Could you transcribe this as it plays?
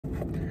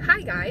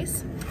Hi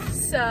guys,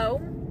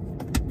 so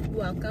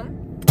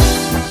welcome.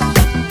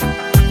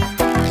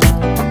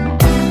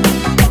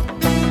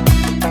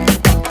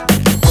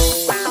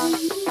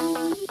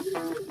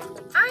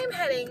 I'm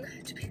heading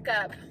to pick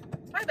up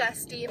my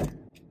bestie.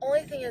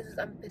 Only thing is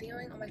I'm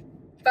videoing on my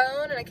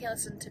phone and I can't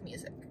listen to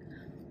music.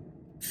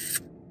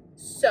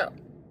 So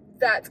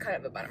that's kind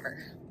of a bummer.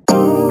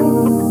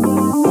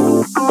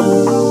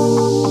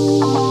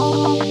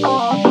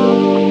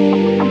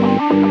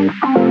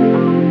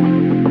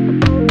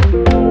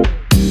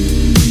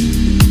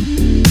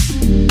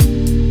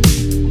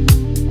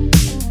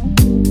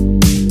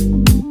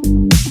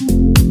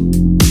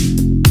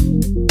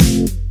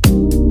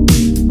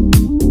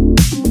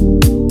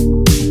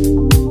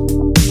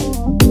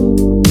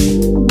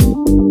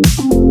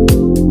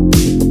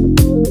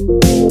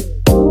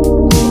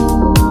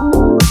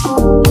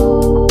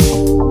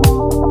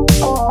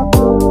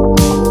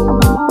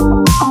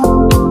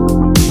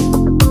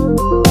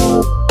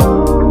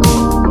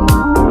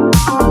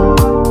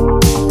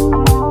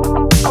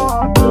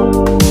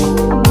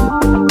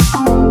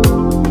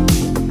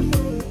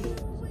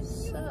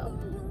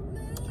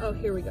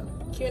 Here we go.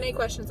 Q&A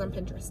questions on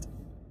Pinterest.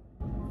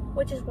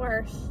 Which is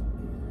worse,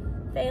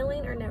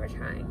 failing or never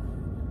trying?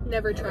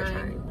 Never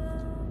trying.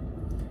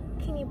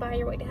 Can you buy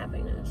your way to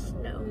happiness?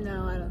 No.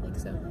 No, I don't think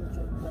so.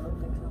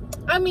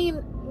 I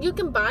mean, you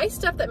can buy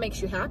stuff that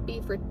makes you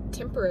happy for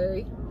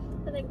temporary.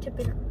 I think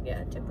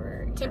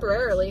temporary.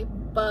 Temporarily,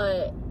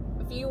 but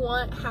if you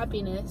want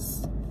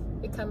happiness,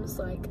 it comes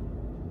like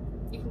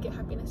you can get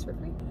happiness for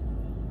free.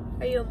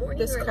 Are you a morning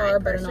this or a car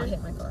night better person? not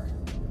hit my car.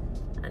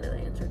 I know the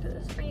answer to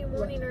this. Are you a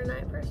morning or a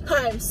night person?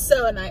 I'm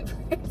so a night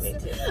person. Me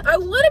too. I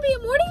want to be a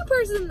morning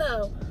person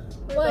though.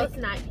 We're both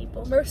night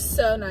people. We're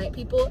so night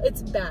people.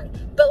 It's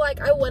bad. But like,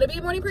 I want to be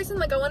a morning person.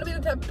 Like, I want to be the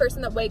type of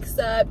person that wakes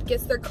up,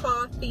 gets their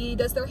coffee,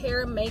 does their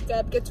hair and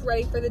makeup, gets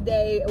ready for the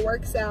day, it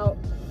works out.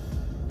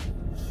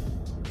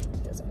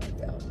 It doesn't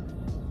work out.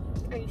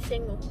 Are you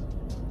single?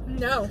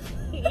 No.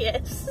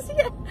 Yes.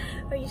 Yeah.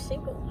 Are you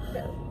single?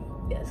 No.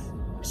 Yes.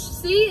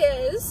 She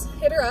is.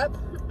 Hit her up.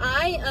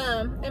 I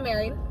am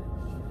married.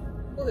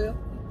 Woohoo.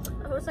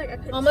 I was like, I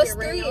couldn't almost see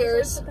a 3 ring.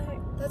 years.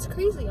 That's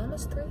crazy.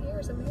 Almost 3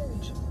 years of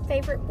marriage.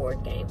 Favorite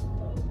board game?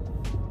 Oh,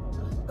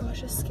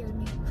 gosh, that scared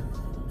me.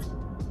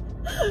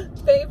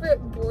 Favorite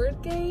board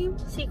game?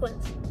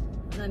 Sequence.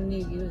 I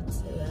knew you would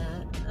say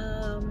that.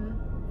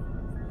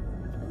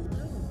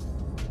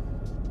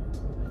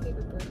 My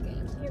favorite board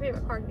game. Your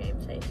favorite card game?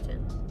 Phase 10.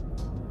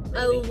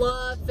 I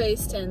love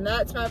Phase 10.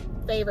 That's my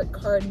favorite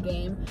card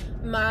game.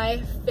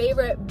 My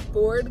favorite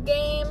board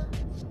game?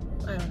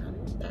 I don't know.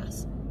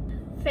 Pass.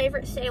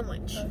 Favorite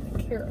sandwich?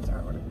 Carrots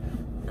are ordered.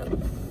 Oh.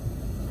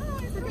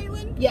 Hi, for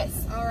Kaitlyn?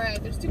 Yes. All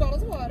right, there's 2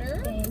 bottles of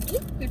water. Thank you.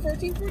 They're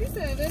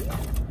 $14.47.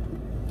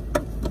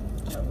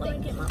 Let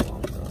me get my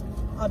wallet.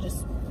 I'll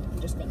just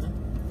gonna.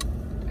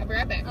 I'll be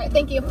right back. All right,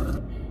 thank you.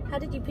 How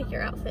did you pick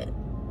your outfit?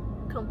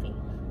 Comfy.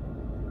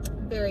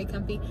 Very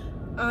comfy.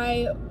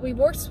 We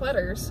wore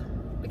sweaters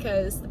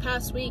because the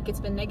past week it's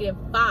been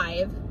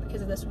 -5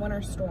 because of this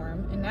winter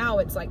storm, and now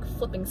it's like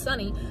flipping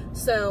sunny,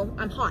 so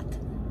I'm hot.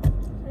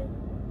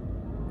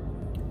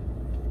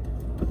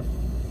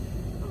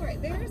 All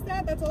right, there's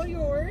that. That's all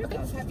yours. Okay.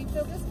 I was happy to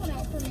fill this one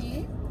out for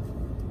me.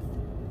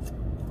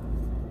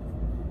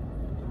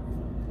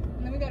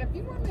 And then we got a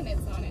few more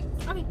minutes on it.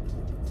 Okay.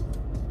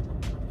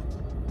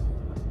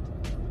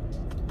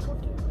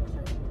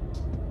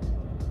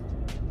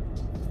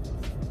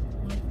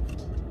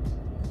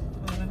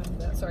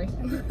 Sorry.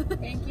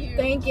 Thank you.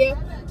 Thank you.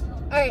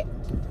 All right.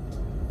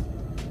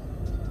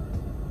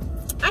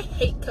 I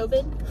hate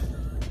COVID.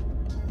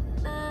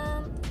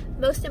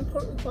 Most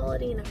important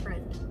quality in a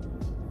friend?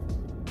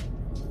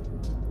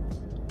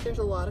 There's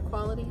a lot of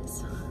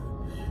qualities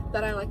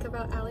that I like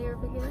about Allie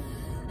over here.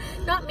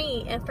 Not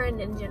me, a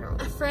friend in general.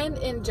 A friend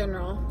in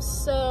general.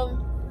 So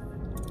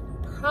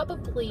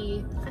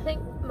probably, I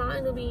think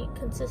mine will be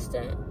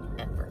consistent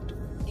effort.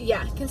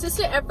 yeah,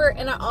 consistent effort.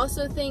 And I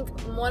also think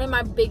one of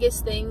my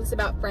biggest things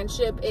about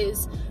friendship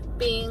is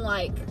being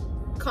like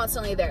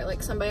constantly there,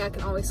 like somebody I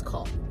can always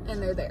call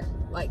and they're there.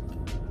 Like,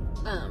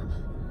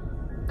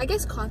 I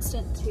guess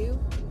constant too,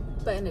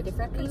 but in a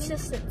different meaning.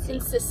 Consistency.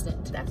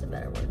 Consistent. That's a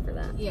better word for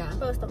that. Yeah.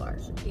 Both of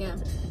ours. Yeah.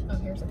 Oh,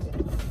 here's a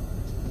good.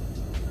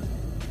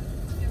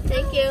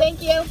 Thank you.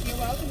 Thank you. You're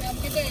welcome. Have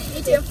a good day.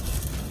 Me too.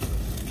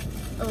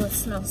 Oh, it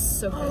smells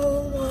so good.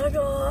 Oh my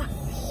gosh.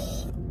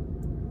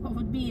 What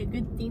would be a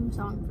good theme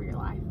song for your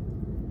life?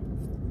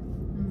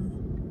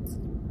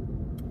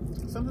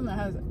 Something that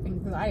has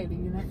anxiety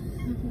in it.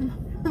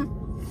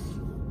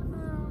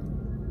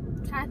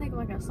 Try to think of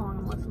like a song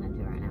I'm listening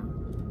to right now.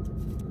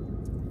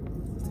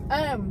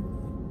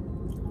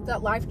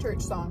 That Life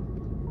Church song.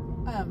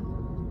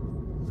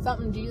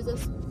 Something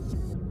Jesus.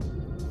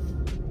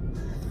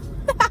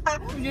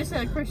 You just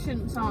said a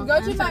Christian song. Go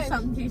to my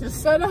something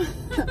Jesus. Go to.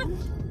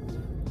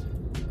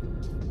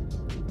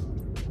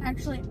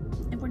 Actually,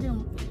 if we're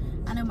doing,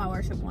 I know my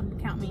worship one.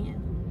 Count me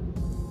in.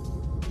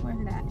 Where's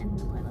it at in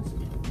the playlist?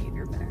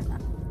 You're better at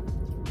that.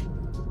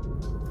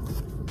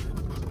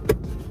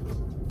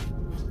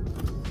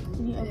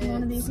 open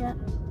one of these yet?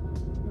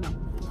 No.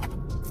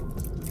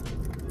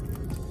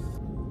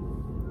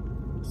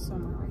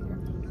 Somewhere right here.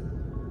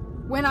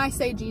 When I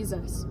Say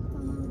Jesus.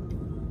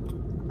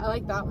 I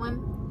like that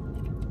one.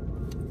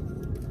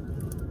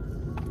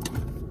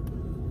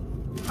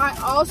 I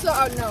also,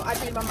 oh no, I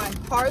changed my mind.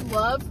 Hard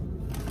Love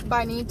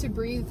by Need to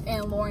Breathe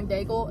and Lauren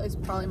Daigle is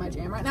probably my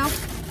jam right now.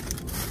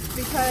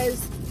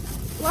 Because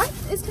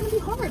life is going to be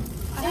hard.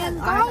 And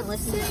God's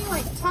saying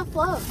like tough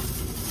love,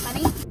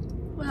 honey.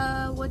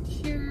 What's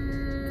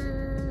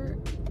your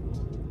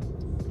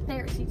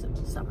favorite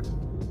season? Summer.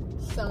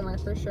 Summer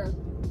for sure.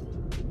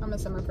 I'm a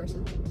summer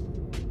person.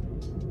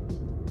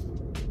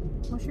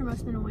 What's your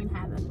most annoying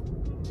habit?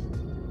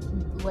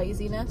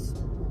 Laziness.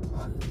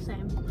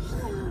 Same.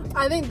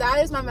 I think that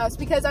is my most,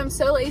 because I'm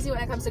so lazy when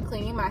it comes to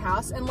cleaning my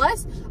house,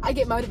 unless I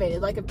get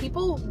motivated. Like if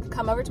people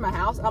come over to my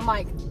house, I'm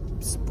like,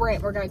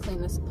 sprint, we're gonna clean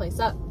this place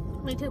up.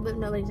 Me too, but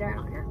nobody's there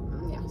out here.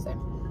 Yeah, same.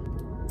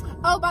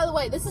 Oh, by the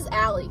way, this is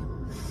Allie.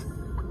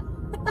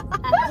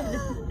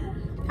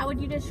 How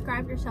would you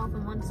describe yourself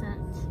in one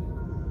sentence?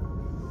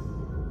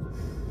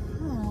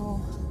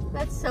 Oh,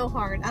 That's so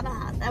hard. I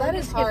don't. that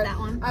is hard. That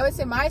one. I would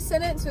say my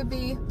sentence would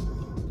be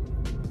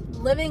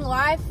living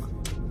life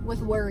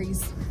with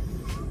worries.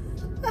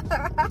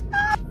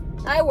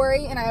 I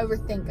worry and I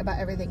overthink about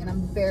everything, and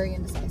I'm very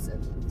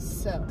indecisive.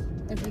 So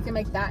if you can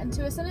make that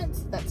into a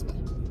sentence, that's me.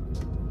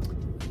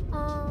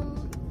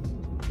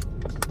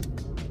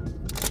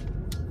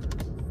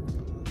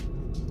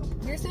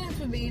 Your sentence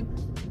would be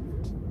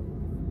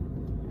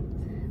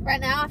Right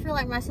now, I feel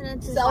like my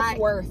sentence is like,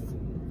 self-worth.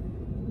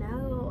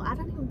 no, I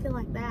don't even feel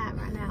like that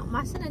right now.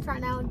 My sentence right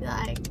now would be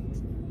like,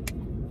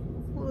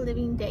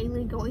 living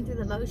daily, going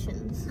through the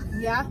motions.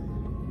 Yeah.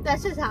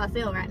 That's just how I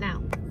feel right now.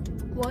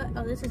 What?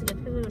 Oh, this is good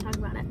because we've been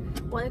talking about it.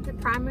 What are the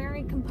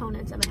primary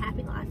components of a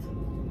happy life?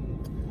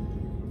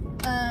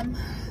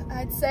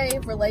 I'd say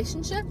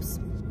relationships,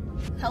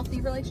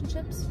 healthy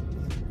relationships,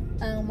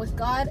 with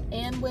God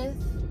and with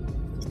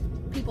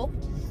people,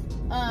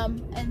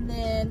 and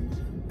then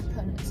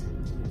components,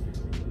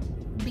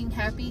 being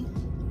happy,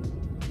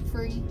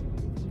 free,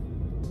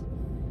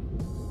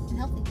 and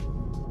healthy.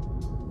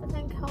 I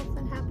think health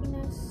and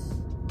happiness.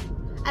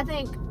 I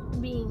think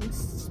being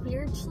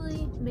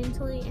spiritually,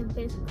 mentally, and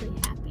physically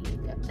happy.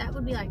 Yep. That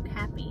would be like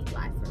happy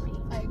life for me.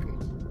 I agree.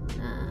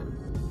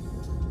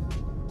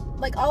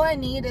 Like all I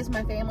need is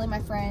my family, my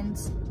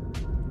friends.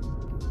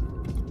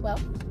 Well,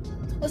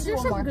 let's do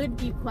These one are more. some good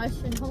deep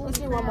questions. Holy Let's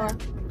do one more.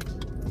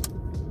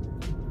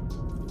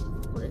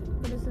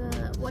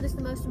 What is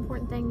the most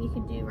important thing you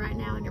can do right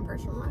now in your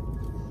personal life?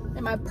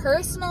 In my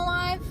personal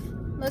life,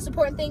 most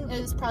important thing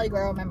is probably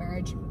grow my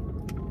marriage.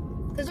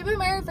 Because we've been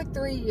married for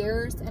 3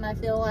 years, and I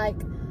feel like,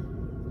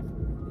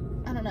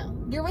 I don't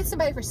know, you're with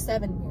somebody for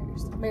 7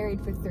 years,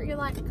 married for 3. You're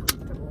like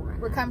comfortable right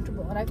We're now.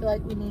 comfortable, and I feel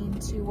like we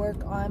need to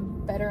work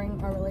on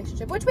bettering our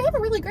relationship, which we have a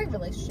really great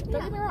relationship. Don't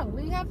Yeah. get me wrong,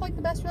 we have like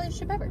the best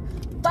relationship ever.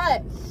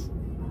 But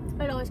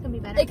It always can be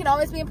better. it can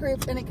always be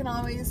improved, and it can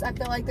always, I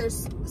feel like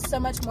there's so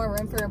much more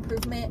room for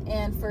improvement,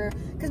 and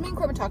because me and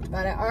Corbin talked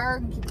about it,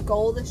 our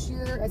goal this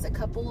year as a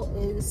couple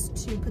is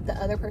to put the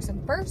other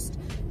person first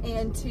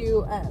and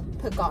to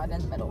put God in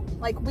the middle.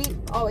 Like, we've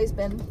always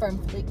been firm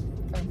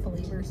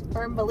believers in the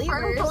firm Lord.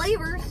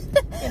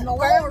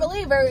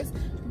 believers,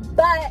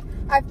 but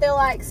I feel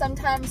like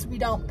sometimes we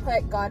don't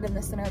put God in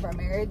the center of our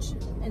marriage,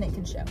 and it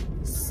can show.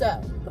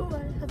 So Oh, I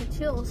have the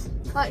chills.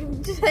 Like,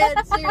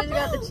 seriously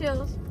got the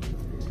chills.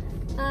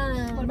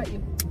 what about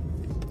you?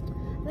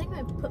 I think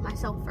I put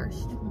myself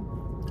first.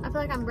 I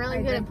feel like I'm really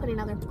good at putting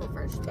other people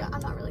first. Yeah,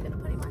 I'm not really good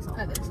at putting myself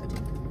I think first. so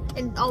too.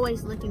 And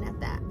always looking at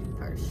that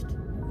first.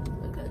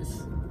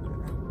 Because, I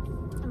don't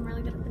know, I'm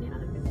really good at putting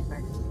other people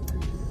first.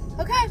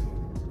 Okay,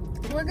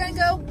 we're gonna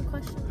go Good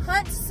question.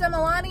 hunt some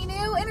Alani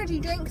Nu energy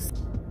drinks.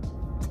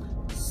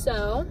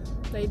 So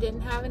they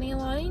didn't have any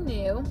Alani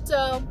Nu.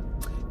 So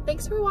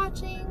thanks for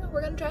watching.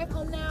 We're gonna drive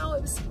home now.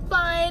 It was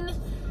fun.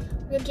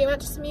 We're gonna jam out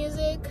to some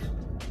music.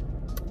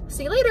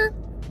 See you later.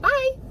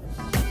 Bye.